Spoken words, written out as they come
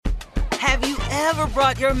Have you ever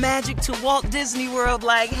brought your magic to Walt Disney World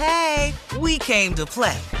like, hey, we came to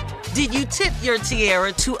play? Did you tip your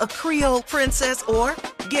tiara to a Creole princess or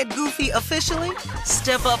get goofy officially?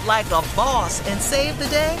 Step up like a boss and save the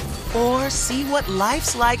day? Or see what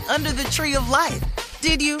life's like under the tree of life?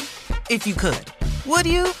 Did you? If you could. Would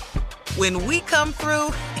you? When we come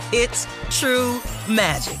through, it's true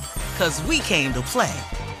magic. 'Cause we came to play.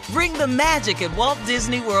 Bring the magic at Walt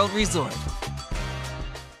Disney World Resort.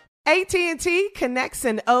 AT&T connects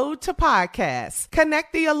an ode to podcasts.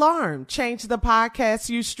 Connect the alarm. Change the podcast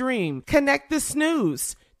you stream. Connect the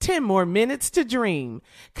snooze. 10 more minutes to dream.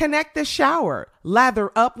 Connect the shower.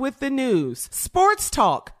 Lather up with the news. Sports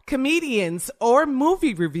talk, comedians, or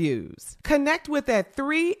movie reviews. Connect with that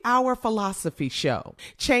 3-hour philosophy show.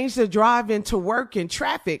 Change the drive into work in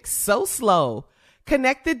traffic so slow.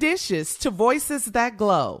 Connect the dishes to voices that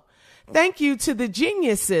glow. Thank you to the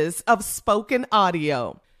geniuses of spoken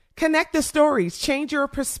audio. Connect the stories, change your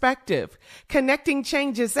perspective. Connecting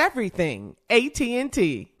changes everything.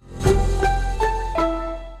 AT&T.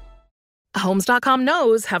 Homes.com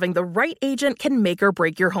knows having the right agent can make or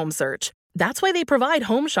break your home search. That's why they provide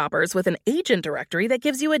home shoppers with an agent directory that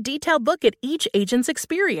gives you a detailed look at each agent's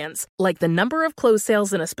experience, like the number of closed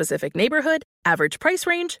sales in a specific neighborhood, average price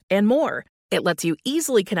range, and more. It lets you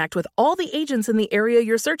easily connect with all the agents in the area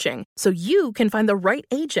you're searching, so you can find the right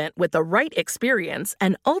agent with the right experience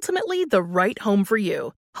and ultimately the right home for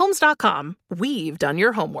you. Homes.com. We've done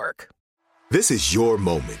your homework. This is your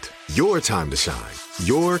moment, your time to shine,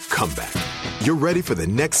 your comeback. You're ready for the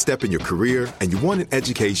next step in your career, and you want an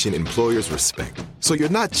education employers respect. So you're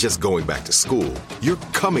not just going back to school, you're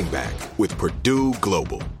coming back with Purdue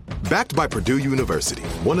Global. Backed by Purdue University,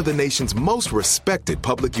 one of the nation's most respected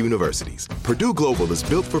public universities, Purdue Global is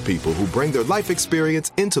built for people who bring their life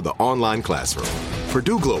experience into the online classroom.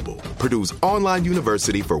 Purdue Global, Purdue's online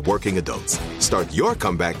university for working adults. Start your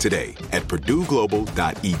comeback today at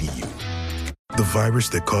purdueglobal.edu. The virus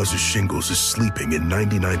that causes shingles is sleeping in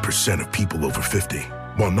 99% of people over 50.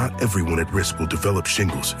 While not everyone at risk will develop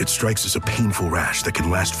shingles, it strikes as a painful rash that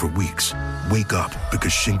can last for weeks. Wake up,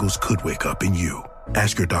 because shingles could wake up in you.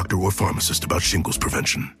 Ask your doctor or pharmacist about shingles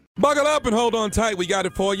prevention. Buckle up and hold on tight. We got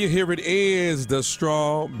it for you. Here it is, the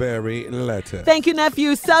Strawberry Letter. Thank you,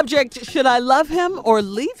 nephew. Subject, should I love him or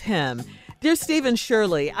leave him? Dear Stephen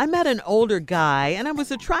Shirley, I met an older guy and I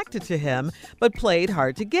was attracted to him, but played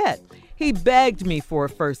hard to get. He begged me for a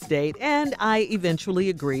first date, and I eventually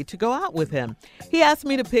agreed to go out with him. He asked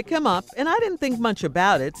me to pick him up, and I didn't think much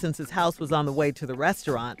about it since his house was on the way to the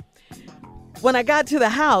restaurant. When I got to the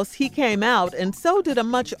house, he came out, and so did a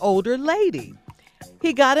much older lady.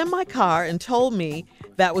 He got in my car and told me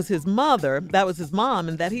that was his mom,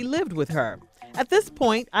 and that he lived with her. At this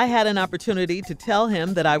point, I had an opportunity to tell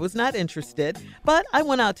him that I was not interested, but I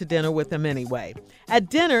went out to dinner with him anyway. At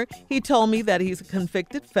dinner, he told me that he's a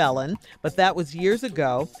convicted felon, but that was years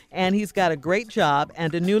ago, and he's got a great job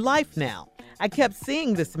and a new life now. I kept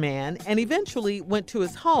seeing this man and eventually went to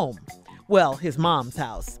his home, well, his mom's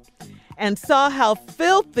house, and saw how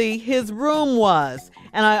filthy his room was.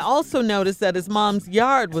 And I also noticed that his mom's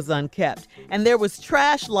yard was unkept, and there was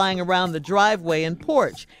trash lying around the driveway and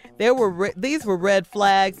porch. These were red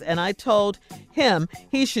flags, and I told him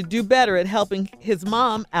he should do better at helping his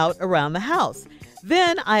mom out around the house.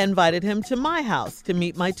 Then I invited him to my house to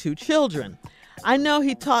meet my 2 children. I know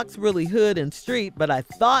he talks really hood and street, but I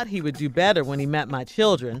thought he would do better when he met my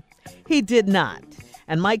children. He did not,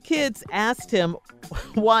 and my kids asked him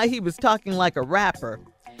why he was talking like a rapper.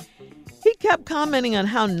 He kept commenting on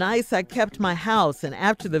how nice I kept my house, and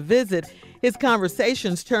after the visit, his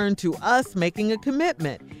conversations turned to us making a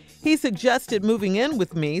commitment. He suggested moving in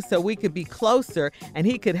with me so we could be closer and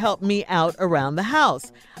he could help me out around the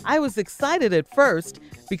house. I was excited at first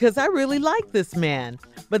because I really liked this man,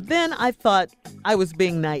 but then I thought I was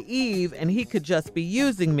being naive and he could just be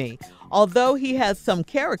using me. Although he has some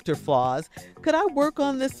character flaws, could I work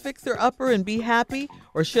on this fixer-upper and be happy?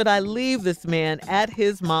 Or should I leave this man at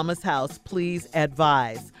his mama's house? Please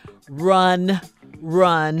advise. Run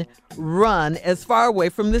as far away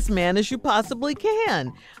from this man as you possibly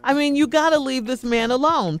can. I mean, you gotta leave this man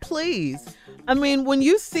alone, please. I mean, when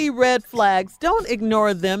you see red flags, don't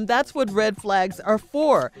ignore them. That's what red flags are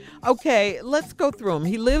for. Okay, let's go through them.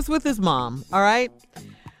 He lives with his mom, all right?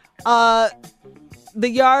 The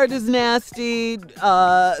yard is nasty.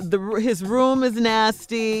 His room is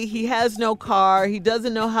nasty. He has no car. He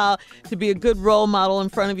doesn't know how to be a good role model in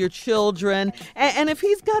front of your children. And if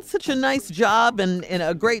he's got such a nice job and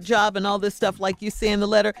a great job and all this stuff like you say in the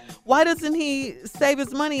letter, why doesn't he save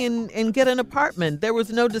his money and get an apartment? There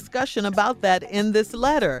was no discussion about that in this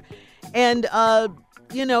letter. And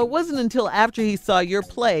it wasn't until after he saw your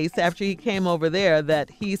place, after he came over there, that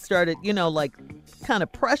he started, like kind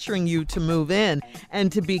of pressuring you to move in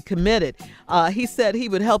and to be committed. He said he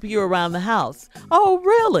would help you around the house. Oh,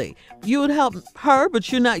 really? You would help her, but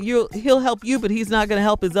he'll help you, but he's not going to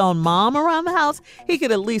help his own mom around the house? He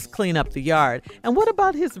could at least clean up the yard. And what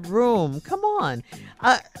about his room? Come on.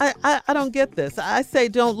 I don't get this. I say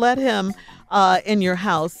don't let him in your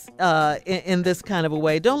house in this kind of a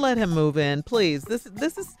way. Don't let him move in, please. This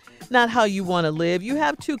is not how you want to live. You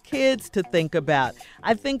have 2 kids to think about.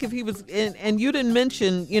 I think if he was, and you didn't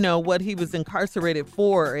mention, what he was incarcerated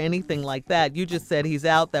for or anything like that. You just said he's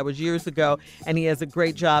out. That was years ago, and he has a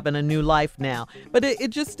great job and a new life now. But it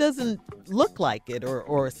just doesn't look like it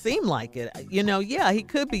or seem like it. Yeah, he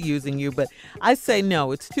could be using you, but I say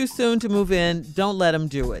no. It's too soon to move in. Don't let him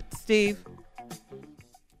do it. Steve?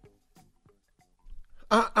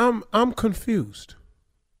 I'm confused.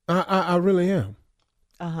 I really am.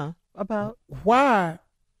 About? Why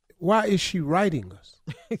is she writing us?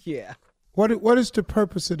 Yeah. What is the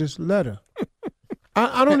purpose of this letter?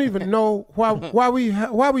 I don't even know why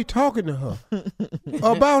we talking to her.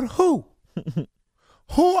 About who?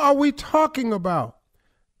 Who are we talking about?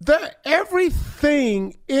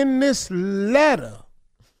 Everything in this letter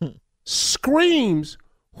screams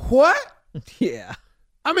what? Yeah.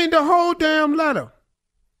 I mean, the whole damn letter.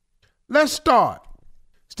 Let's start.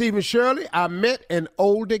 Stephen Shirley, I met an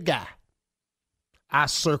older guy. I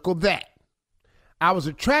circled that. I was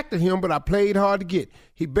attracted to him, but I played hard to get.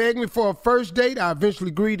 He begged me for a first date. I eventually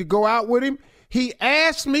agreed to go out with him. He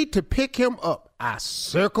asked me to pick him up. I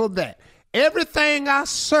circled that. Everything I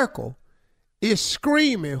circle is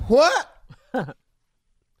screaming, what?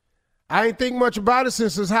 I ain't think much about it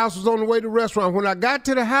since his house was on the way to the restaurant. When I got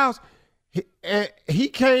to the house, he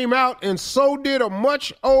came out, and so did a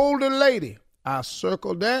much older lady. I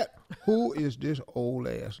circled that. Who is this old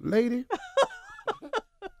ass lady?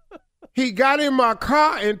 He got in my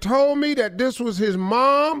car and told me that this was his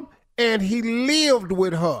mom and he lived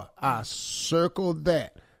with her. I circled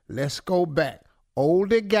that. Let's go back.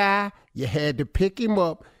 Older guy, you had to pick him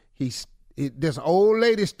up. This old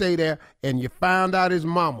lady stayed there and you found out his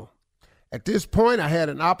mama. At this point, I had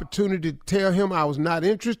an opportunity to tell him I was not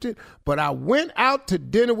interested, but I went out to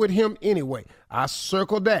dinner with him anyway. I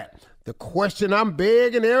circled that. The question I'm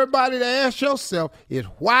begging everybody to ask yourself is,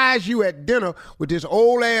 why is you at dinner with this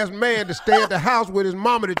old-ass man to stay at the house with his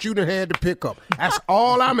mama that you done had to pick up? That's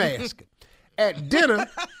all I'm asking. At dinner,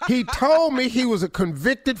 he told me he was a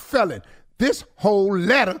convicted felon. This whole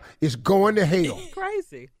letter is going to hell.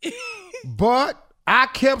 Crazy. But I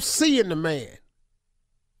kept seeing the man.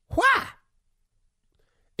 Why?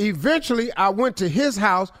 Eventually, I went to his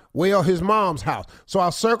house, his mom's house. So I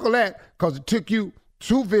circle that because it took you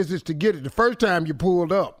 2 visits to get it. The first time you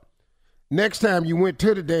pulled up. Next time you went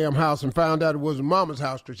to the damn house and found out it was mama's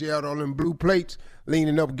house because she had all them blue plates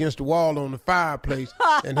leaning up against the wall on the fireplace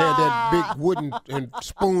and had that big wooden and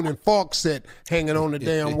spoon and fork set hanging on the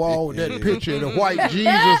damn wall with that picture of the white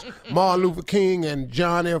Jesus, Martin Luther King, and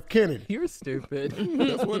John F. Kennedy. You're stupid.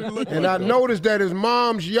 That's what it looked And like. I noticed that his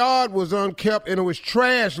mom's yard was unkept and it was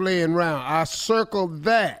trash laying around. I circled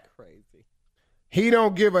that. Crazy. He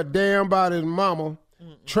don't give a damn about his mama.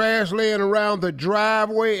 Trash laying around the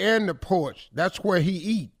driveway and the porch. That's where he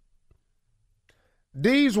eat.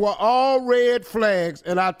 These were all red flags,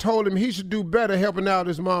 and I told him he should do better helping out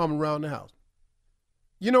his mom around the house.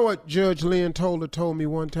 You know what Judge Lynn told me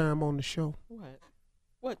one time on the show? What?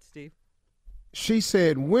 What, Steve? She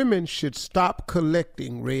said women should stop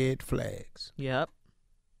collecting red flags. Yep.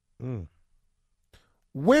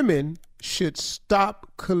 Women should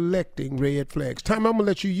stop collecting red flags. Tom, I'm going to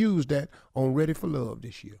let you use that on Ready for Love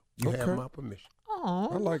this year. You have my permission. Oh,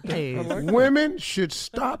 I like that. I like that. Women should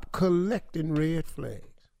stop collecting red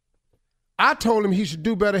flags. I told him he should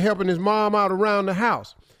do better helping his mom out around the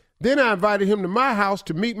house. Then I invited him to my house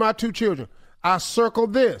to meet my 2 children. I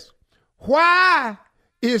circled this. Why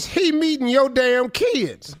is he meeting your damn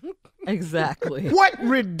kids? Exactly. What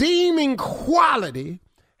redeeming quality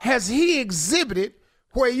has he exhibited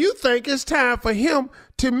where you think it's time for him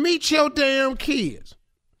to meet your damn kids?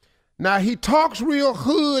 Now, he talks real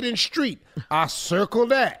hood and street. I circle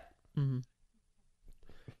that. Mm-hmm.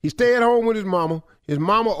 He stayed at home with his mama. His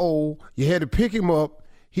mama old. You had to pick him up.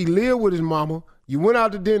 He lived with his mama. You went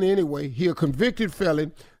out to dinner anyway. He a convicted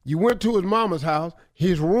felon. You went to his mama's house.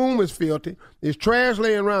 His room is filthy. There's trash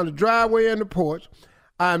laying around the driveway and the porch.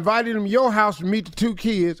 I invited him to your house to meet the 2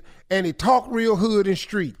 kids, and he talked real hood and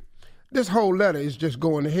street. This whole letter is just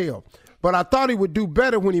going to hell. But I thought he would do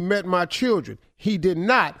better when he met my children. He did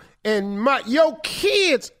not. And your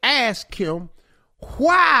kids asked him,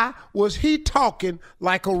 why was he talking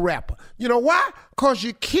like a rapper? You know why? Because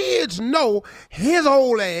your kids know his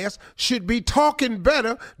old ass should be talking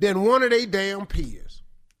better than one of their damn peers.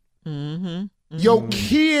 Your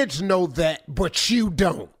kids know that, but you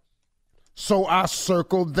don't. So I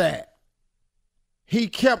circled that. He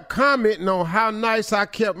kept commenting on how nice I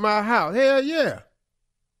kept my house. Hell yeah.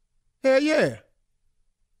 Hell yeah.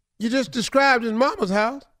 You just described his mama's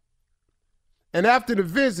house. And after the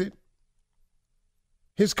visit,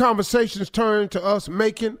 his conversations turned to us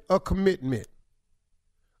making a commitment.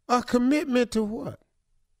 A commitment to what?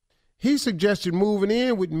 He suggested moving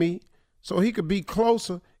in with me so he could be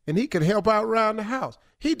closer and he could help out around the house.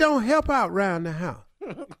 He don't help out around the house.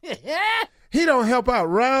 He don't help out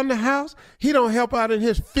around the house. He don't help out in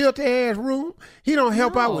his filthy-ass room. He don't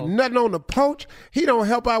help out with nothing on the porch. He don't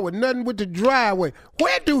help out with nothing with the driveway.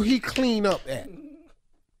 Where do he clean up at?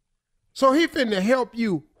 So he finna help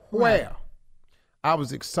you where? Right. I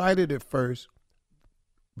was excited at first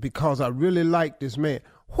because I really like this man.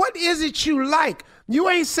 What is it you like? You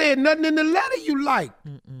ain't said nothing in the letter you like.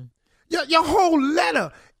 Your whole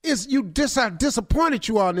letter is I disappointed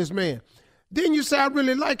you on this man. Then you say, I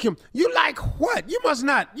really like him. You like what? You must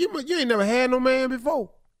not. You ain't never had no man before.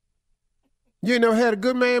 You ain't never had a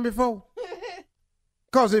good man before.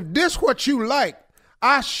 Because if this what you like,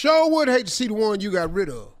 I sure would hate to see the one you got rid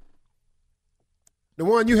of. The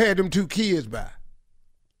one you had them 2 kids by.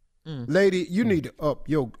 Lady, you need to up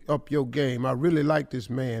your game. I really like this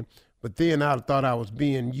man, but then I thought I was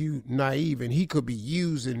being naive and he could be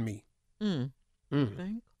using me.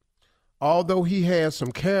 Although he has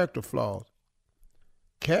some character flaws.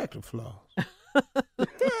 Character flaws?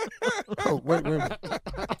 Oh, wait a minute.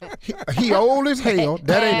 He old as hell.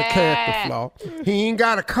 That ain't a character flaw. He ain't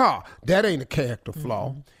got a car. That ain't a character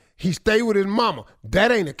flaw. He stay with his mama.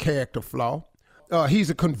 That ain't a character flaw.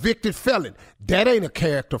 He's a convicted felon. That ain't a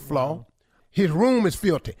character flaw. His room is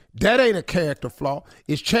filthy. That ain't a character flaw.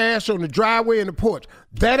 It's trash on the driveway and the porch.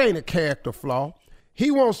 That ain't a character flaw.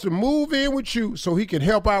 He wants to move in with you so he can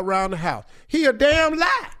help out around the house. He a damn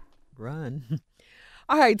lie. Run.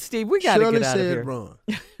 All right, Steve, we got to get out of here. Run.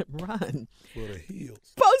 Run. For the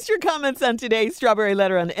heels. Post your comments on today's Strawberry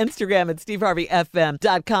Letter on Instagram at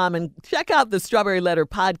SteveHarveyFM.com and check out the Strawberry Letter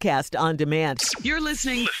podcast on demand. You're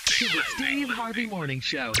listening to the Steve Harvey Morning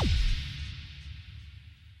Show.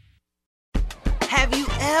 Have you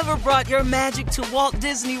ever brought your magic to Walt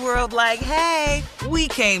Disney World like, hey, we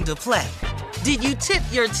came to play? Did you tip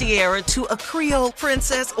your tiara to a Creole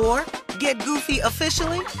princess or get goofy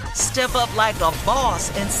officially? Step up like a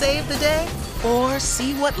boss and save the day? Or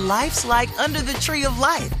see what life's like under the tree of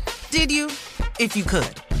life? Did you? If you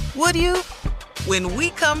could. Would you? When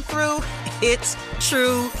we come through, it's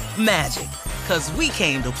true magic. 'Cause we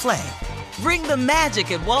came to play. Bring the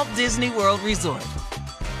magic at Walt Disney World Resort.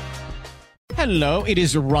 Hello, it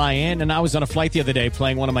is Ryan, and I was on a flight the other day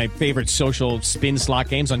playing one of my favorite social spin slot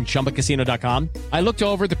games on ChumbaCasino.com. I looked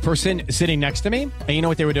over at the person sitting next to me, and you know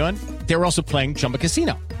what they were doing? They were also playing Chumba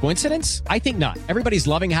Casino. Coincidence? I think not. Everybody's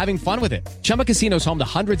loving having fun with it. Chumba Casino is home to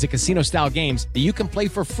hundreds of casino-style games that you can play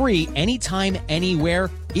for free anytime, anywhere,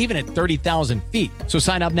 even at 30,000 feet. So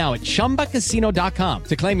sign up now at ChumbaCasino.com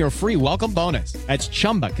to claim your free welcome bonus. That's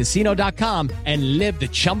ChumbaCasino.com and live the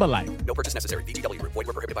Chumba life. No purchase necessary. VGW. Void where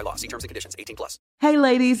prohibited by law. See terms and conditions. 18+. Hey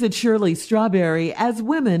ladies, it's Shirley Strawberry. As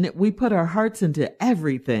women, we put our hearts into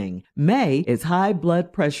everything. May is High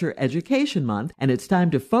Blood Pressure Education Month, and it's time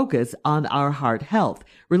to focus on our heart health.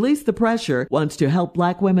 Release the Pressure wants to help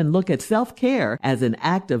Black women look at self-care as an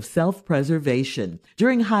act of self-preservation.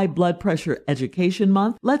 During High Blood Pressure Education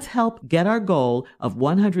Month, let's help get our goal of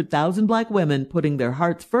 100,000 Black women putting their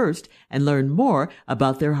hearts first and learn more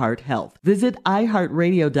about their heart health. Visit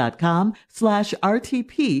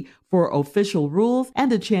iHeartRadio.com/RTP for official rules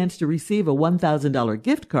and a chance to receive a $1,000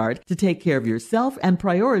 gift card to take care of yourself and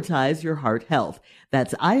prioritize your heart health.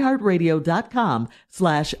 That's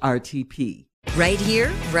iHeartRadio.com/RTP. Right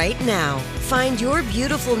here, right now. Find your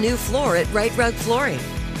beautiful new floor at Right Rug Flooring.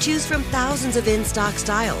 Choose from thousands of in-stock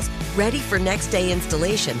styles, ready for next day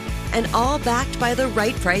installation, and all backed by the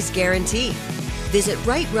right price guarantee. Visit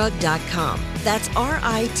rightrug.com. That's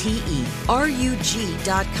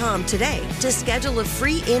RITERUG.com today to schedule a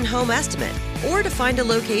free in-home estimate or to find a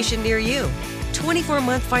location near you.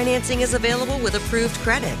 24-month financing is available with approved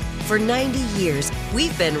credit. For 90 years,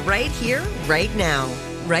 we've been right here, right now.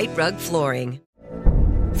 Right Rug Flooring.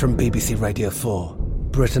 From BBC Radio 4,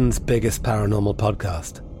 Britain's biggest paranormal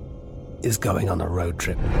podcast is going on a road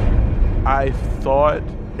trip. I thought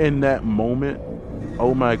in that moment,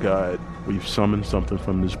 oh my God, we've summoned something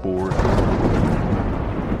from this board.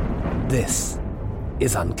 This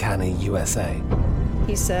is Uncanny USA.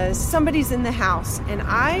 He says, "Somebody's in the house," and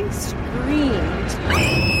I screamed.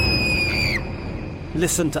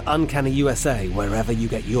 Listen to Uncanny USA wherever you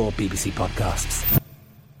get your BBC podcasts,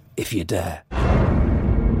 if you dare.